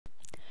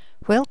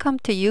Welcome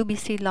to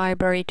UBC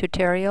Library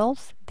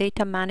Tutorials,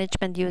 Data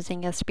Management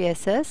using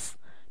SPSS.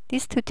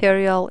 This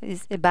tutorial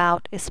is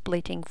about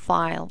splitting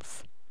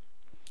files.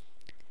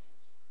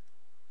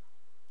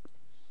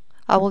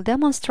 I will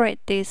demonstrate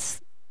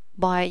this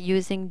by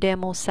using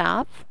demo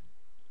SAF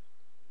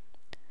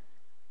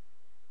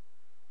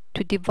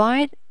to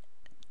divide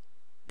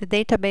the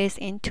database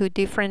into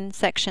different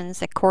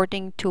sections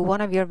according to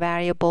one of your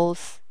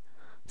variables,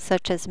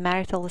 such as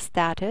marital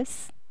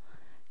status.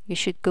 You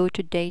should go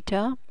to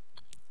Data,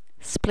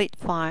 Split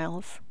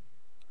Files.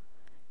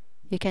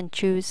 You can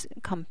choose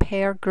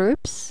Compare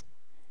Groups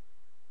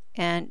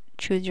and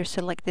choose your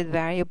selected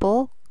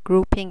variable,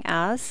 grouping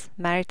as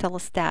marital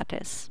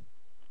status.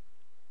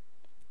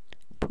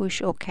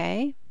 Push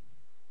OK,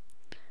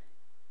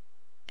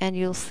 and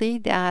you'll see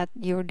that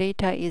your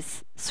data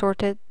is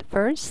sorted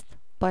first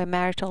by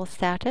marital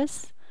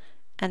status,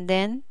 and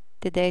then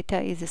the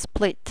data is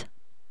split.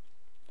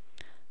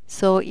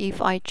 So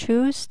if I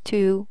choose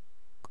to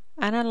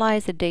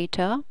analyze the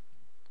data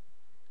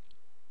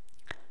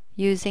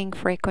using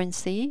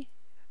frequency,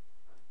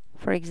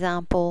 for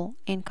example,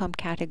 income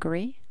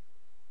category,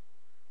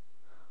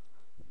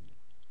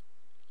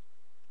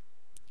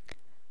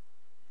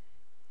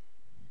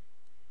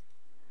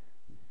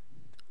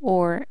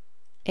 or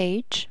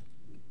age,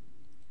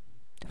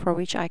 for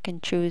which I can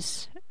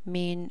choose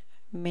mean,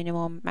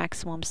 minimum,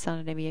 maximum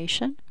standard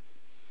deviation,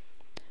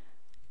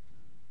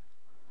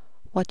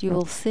 what you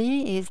will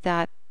see is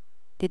that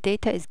the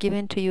data is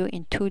given to you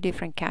in two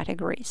different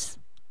categories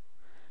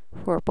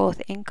for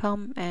both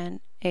income and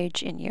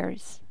age in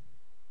years.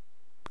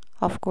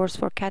 Of course,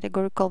 for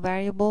categorical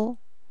variable,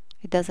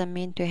 it doesn't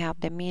mean to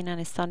have the mean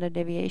and standard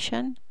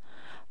deviation,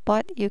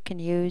 but you can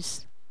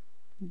use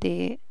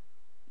the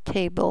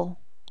table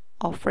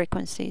of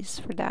frequencies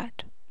for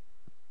that.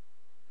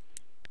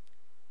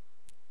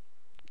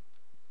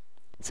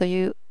 So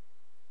you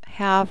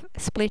have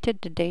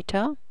splitted the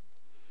data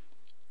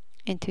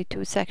into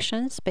two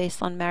sections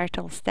based on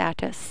marital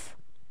status.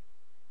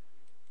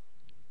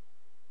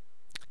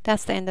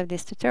 That's the end of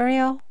this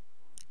tutorial.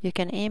 You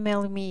can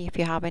email me if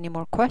you have any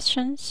more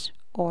questions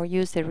or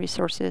use the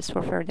resources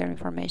for further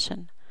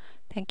information.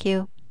 Thank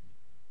you.